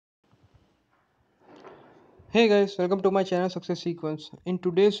Hey guys, welcome to my channel Success Sequence. In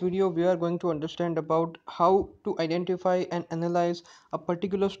today's video, we are going to understand about how to identify and analyze a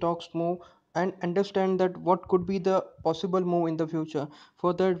particular stock's move and understand that what could be the possible move in the future.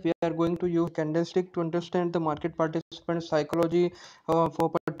 For that, we are going to use candlestick to understand the market participant psychology for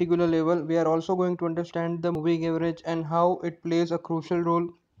a particular level. We are also going to understand the moving average and how it plays a crucial role.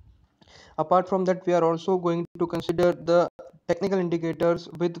 Apart from that, we are also going to consider the technical indicators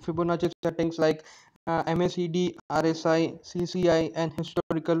with Fibonacci settings like MACD, RSI, CCI, and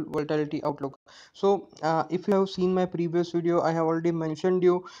historical volatility outlook. So, if you have seen my previous video, I have already mentioned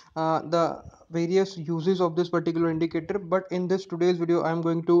you the various uses of this particular indicator. But in this today's video, I am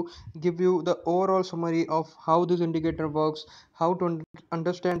going to give you the overall summary of how this indicator works, how to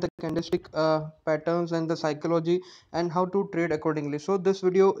understand the candlestick patterns and the psychology, and how to trade accordingly. So this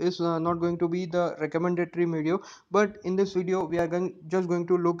video is not going to be the recommendatory video, but in this video we are just going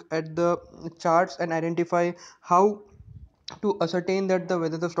to look at the charts and identify how to ascertain that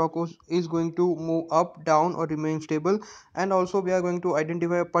whether the stock is going to move up, down, or remain stable. And also we are going to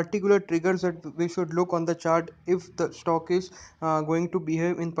identify particular triggers that we should look on the chart if the stock is going to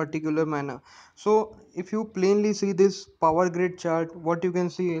behave in particular manner. So if you plainly see this power grid chart, what you can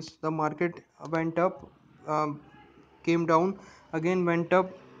see is the market went up, came down, again went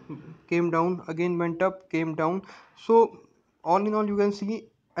up, came down, again went up, came down. So all in all, you can see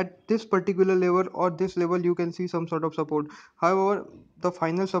at this particular level or this level you can see some sort of support. However, the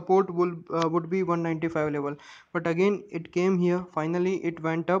final support would be 195 level, but again it came here, finally it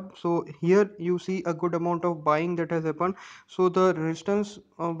went up. So here you see a good amount of buying that has happened. So the resistance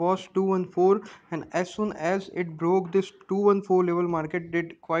was 214, and as soon as it broke this 214 level, market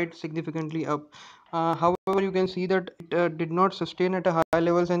did quite significantly up. However, you can see that it did not sustain at a high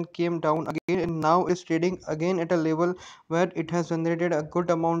levels and came down again, and now is trading again at a level where it has generated a good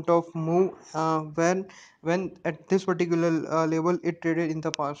amount of move when at this particular level it traded in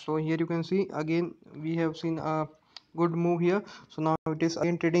the past. So here you can see again we have seen a good move here. So now it is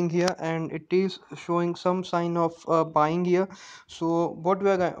again trading here, and it is showing some sign of buying here. So what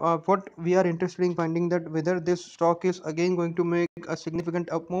we are interested in finding that whether this stock is again going to make a significant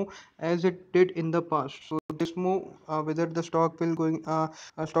up move as it did in the past. So this move, whether the stock is going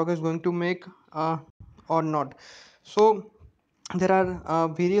to make or not. So there are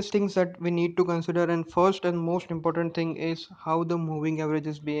various things that we need to consider, and first and most important thing is how the moving average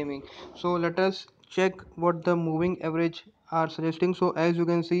is behaving. So let us check what the moving average are suggesting. So as you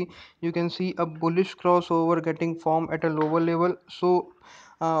can see a bullish crossover getting formed at a lower level. So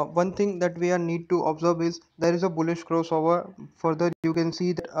one thing that we are need to observe is there is a bullish crossover. Further, you can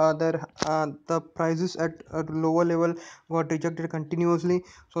see that the prices at a lower level got rejected continuously.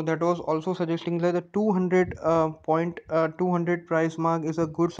 So that was also suggesting that the 200 price mark is a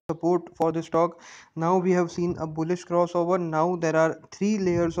good support for the stock. Now we have seen a bullish crossover. Now there are three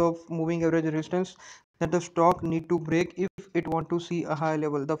layers of moving average resistance that the stock need to break if it want to see a high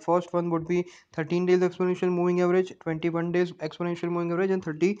level. The first one would be 13 days exponential moving average, 21 days exponential moving average, and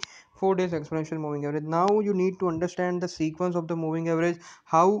 34 days exponential moving average. Now you need to understand the sequence of the moving average,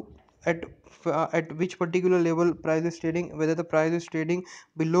 how at at which particular level price is trading, whether the price is trading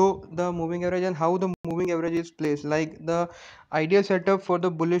below the moving average, and how the moving average is placed. Like the ideal setup for the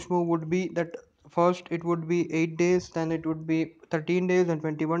bullish move would be that first it would be 8 days, then it would be 13 days and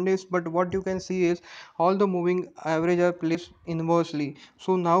 21 days. But what you can see is all the moving average are placed inversely.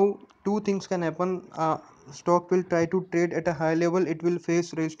 So now two things can happen. Stock will try to trade at a high level, it will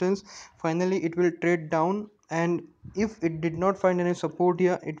face resistance, finally it will trade down, and if it did not find any support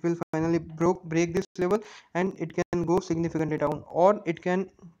here, it will finally break this level, and it can go significantly down, or it can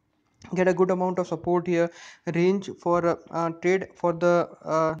get a good amount of support here, range for trade for the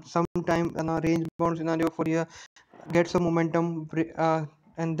some time in a range bound scenario for here, get some momentum,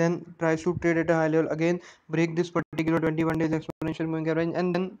 and then tries to trade at a high level again, break this particular 21 days exponential moving average,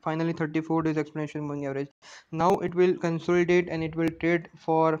 and then finally 34 days exponential moving average. Now it will consolidate and it will trade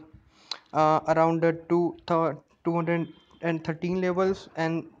for around the 213 levels,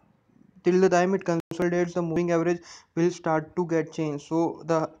 and till the time it consolidates, the moving average will start to get changed. So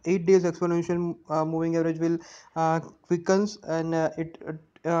the 8 days exponential moving average will quickens, and the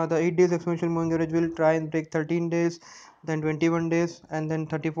 8 days exponential moving average will try and break 13 days, then 21 days, and then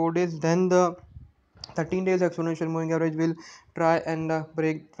 34 days. Then the 13 days exponential moving average will try and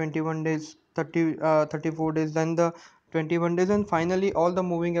break 21 days, 34 days, then the 21 days, and finally all the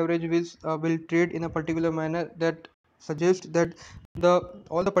moving average will trade in a particular manner that suggests that the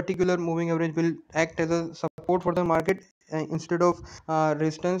all the particular moving average will act as a support for the market instead of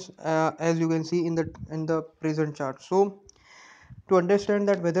resistance, as you can see in the present chart. So to understand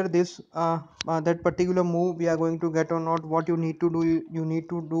that whether this that particular move we are going to get or not, what you need to do, you need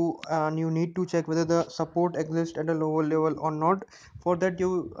to check whether the support exists at a lower level or not. For that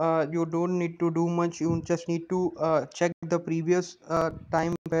you don't need to do much. You just need to check the previous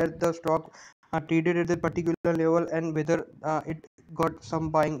time where the stock traded at that particular level and whether it got some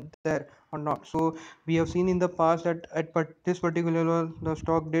buying there or not. So we have seen in the past that at this particular level the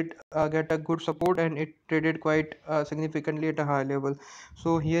stock did get a good support and it traded quite significantly at a high level.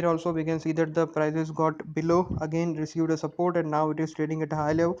 So here also we can see that the prices got below, again received a support, and now it is trading at a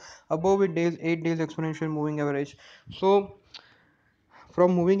high level above it days 8 days exponential moving average. So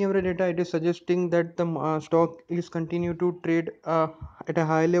from moving average data, it is suggesting that the stock is continue to trade at a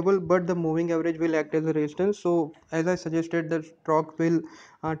high level, but the moving average will act as a resistance. So as I suggested, the stock will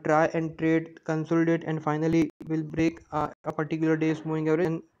try and trade, consolidate, and finally will break a particular day's moving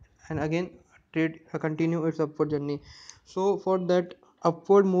average, and again trade continue its upward journey. So for that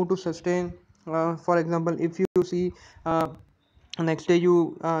upward move to sustain, for example, if you see next day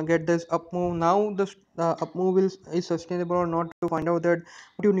you get this up move, now this up move is sustainable or not. To find out that,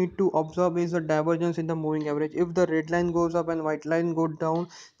 what you need to observe is the divergence in the moving average. If the red line goes up and white line goes down,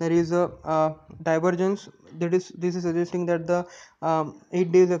 there is a divergence. This is suggesting that the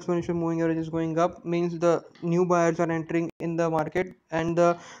 8 days exponential moving average is going up, means the new buyers are entering in the market and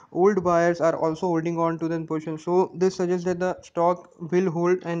the old buyers are also holding on to the position. So this suggests that the stock will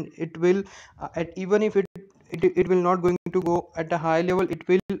hold and it will even if it will not going to go at a high level, it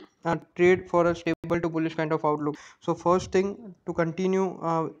will trade for a stable to bullish kind of outlook. So first thing, to continue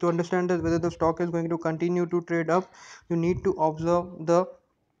to understand that whether the stock is going to continue to trade up, you need to observe the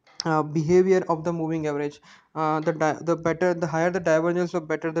behavior of the moving average. The higher the divergence, the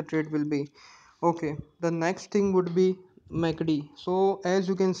better the trade will be. Okay, the next thing would be MACD. So as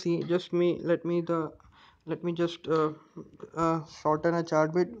you can see, let me just shorten a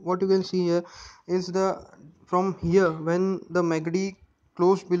chart bit. What you can see here is the from here, when the MACD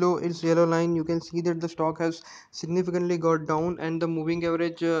closed below its yellow line, you can see that the stock has significantly got down and the moving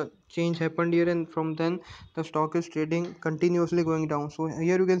average change happened here, and from then the stock is trading continuously going down. So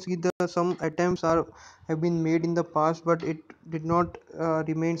here you can see the some attempts have been made in the past, but it did not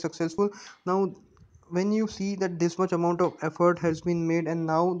remain successful. Now when you see that this much amount of effort has been made and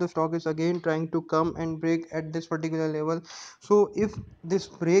now the stock is again trying to come and break at this particular level, so if this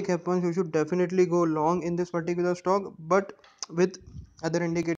break happens, you should definitely go long in this particular stock. But with other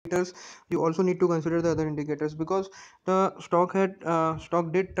indicators, you also need to consider the other indicators, because the stock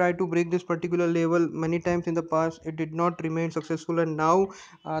did try to break this particular level many times in the past. It did not remain successful, and now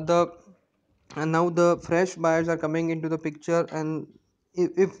the fresh buyers are coming into the picture. And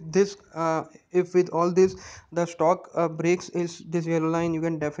if this if with all this the stock breaks is this yellow line, you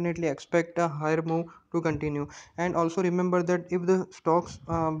can definitely expect a higher move to continue. And also remember that if the stock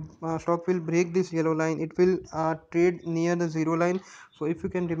will break this yellow line, it will trade near the zero line. So if you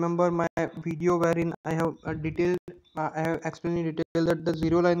can remember my video wherein I have explained in detail that the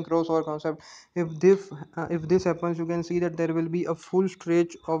zero line crossover concept, if this happens, you can see that there will be a full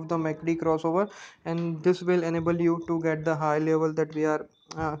stretch of the MACD crossover, and this will enable you to get the high level that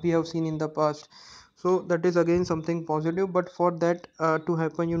we have seen in the past. So that is again something positive, but for that to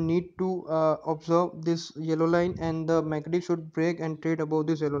happen, you need to observe this yellow line, and the MACD should break and trade above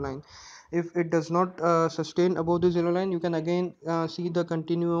this yellow line. If it does not sustain above this yellow line, you can again see the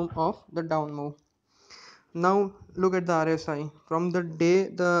continuum of the down move. Now look at the RSI. From the day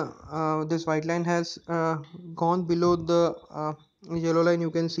the this white line has gone below the yellow line,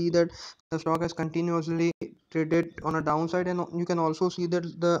 you can see that the stock has continuously traded on a downside, and you can also see that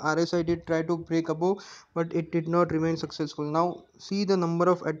the RSI did try to break above, but it did not remain successful. Now see the number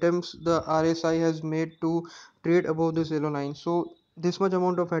of attempts the RSI has made to trade above this yellow line. So this much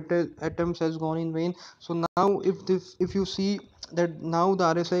amount of attempts has gone in vain. So now if you see that now the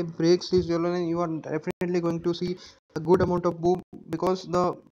RSI breaks this yellow line, you are definitely going to see a good amount of boom, because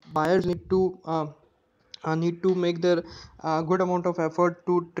the buyers need to make their good amount of effort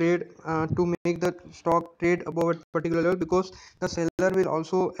to trade to make the stock trade above a particular level, because the seller will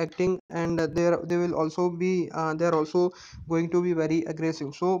also acting, and they will also be they are also going to be very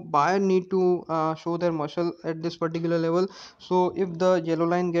aggressive. So buyer need to show their muscle at this particular level. So if the yellow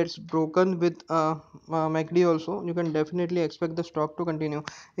line gets broken with MACD also, you can definitely expect the stock to continue.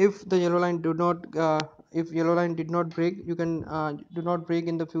 If the yellow line do not if yellow line did not break, you can do not break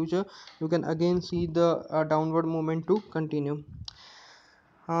in the future, you can again see the downward movement to continue.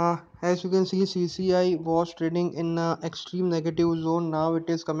 As you can see, CCI was trading in extreme negative zone. Now it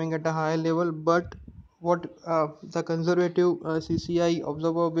is coming at a higher level, but what the conservative CCI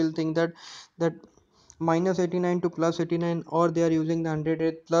observer will think that minus 89 to plus 89, or they are using the 100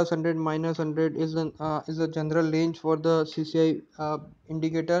 rate. Plus 100 minus 100 is a general range for the CCI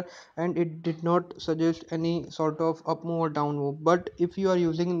indicator, and it did not suggest any sort of up move or down move. But if you are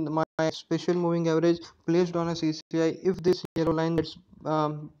using my special moving average placed on a CCI, if this yellow line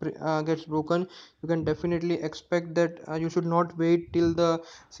gets broken, you can definitely expect that you should not wait till the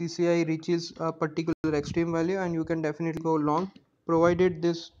CCI reaches a particular extreme value, and you can definitely go long provided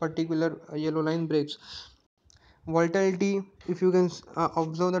this particular yellow line breaks. Volatility, if you can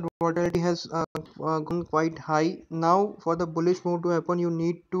observe that volatility has gone quite high. Now for the bullish move to happen, you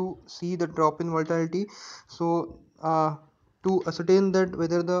need to see the drop in volatility. So to ascertain that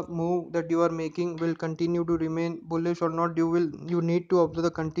whether the move that you are making will continue to remain bullish or not, you need to observe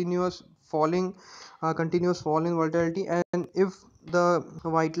the continuous fall in volatility. And if the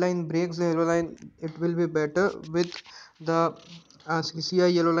white line breaks the yellow line, it will be better with the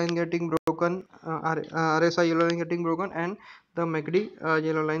CCI yellow line getting broken, RSI yellow line getting broken, and the MACD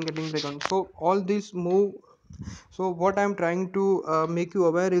yellow line getting broken. So all these move. So what I'm trying to make you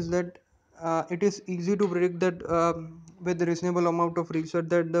aware is that it is easy to predict that with reasonable amount of research,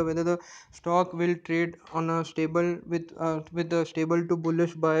 that whether the stock will trade on a stable with a stable to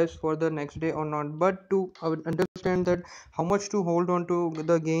bullish bias for the next day or not. But to understand that how much to hold on to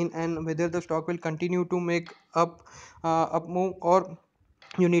the gain, and whether the stock will continue to make up move, or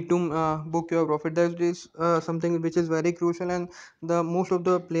you need to book your profit. That is something which is very crucial, and the most of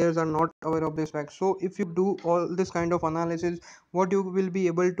the players are not aware of this fact. So if you do all this kind of analysis, what you will be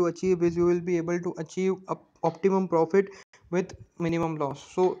able to achieve is you will be able to achieve optimum profit with minimum loss.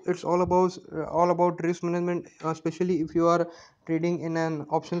 So it's all about risk management, especially if you are trading in an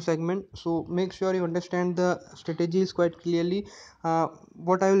option segment. So make sure you understand the strategies quite clearly.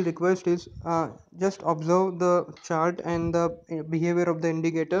 What I will request is just observe the chart and the behavior of the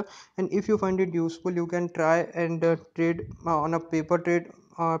indicator, and if you find it useful, you can try and trade on a paper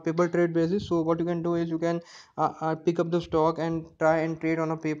trade basis. So what you can do is you can pick up the stock and try and trade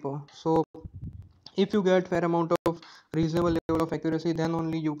on a paper. So if you get fair amount of reasonable level of accuracy, then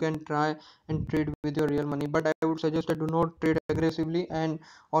only you can try and trade with your real money. But I would suggest that do not trade aggressively, and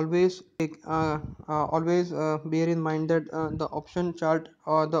always bear in mind that the option chart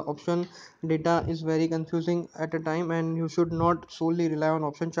or the option data is very confusing at a time, and you should not solely rely on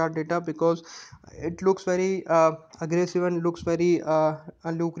option chart data, because it looks very aggressive and looks very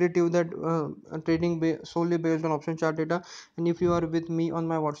lucrative, that trading solely based on option chart data. And if you are with me on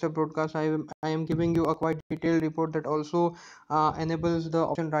my WhatsApp broadcast, I am giving you a quite detailed report that also enables the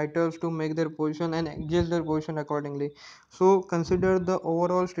option writers to make their position and adjust their position accordingly. So consider the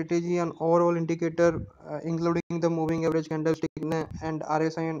overall strategy and overall indicator, including the moving average, candlestick, and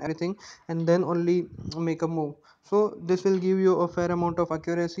RSI and everything, and then only make a move. So this will give you a fair amount of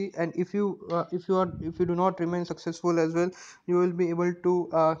accuracy, and if you do not remain successful as well, you will be able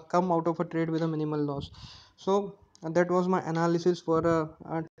to come out of a trade with a minimal loss. So that was my analysis for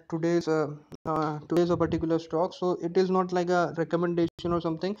today's a particular stock. So it is not like a recommendation or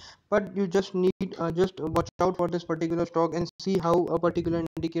something, but you just need just watch out for this particular stock and see how a particular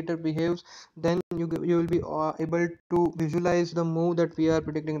indicator behaves. Then you will be able to visualize the move that we are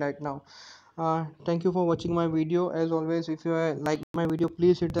predicting right now. Thank you for watching my video. As always, if you like my video,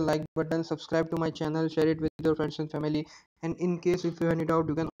 please hit the like button, subscribe to my channel, share it with your friends and family, and in case if you have any doubt,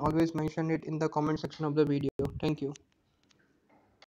 you can always mention it in the comment section of the video. Thank you.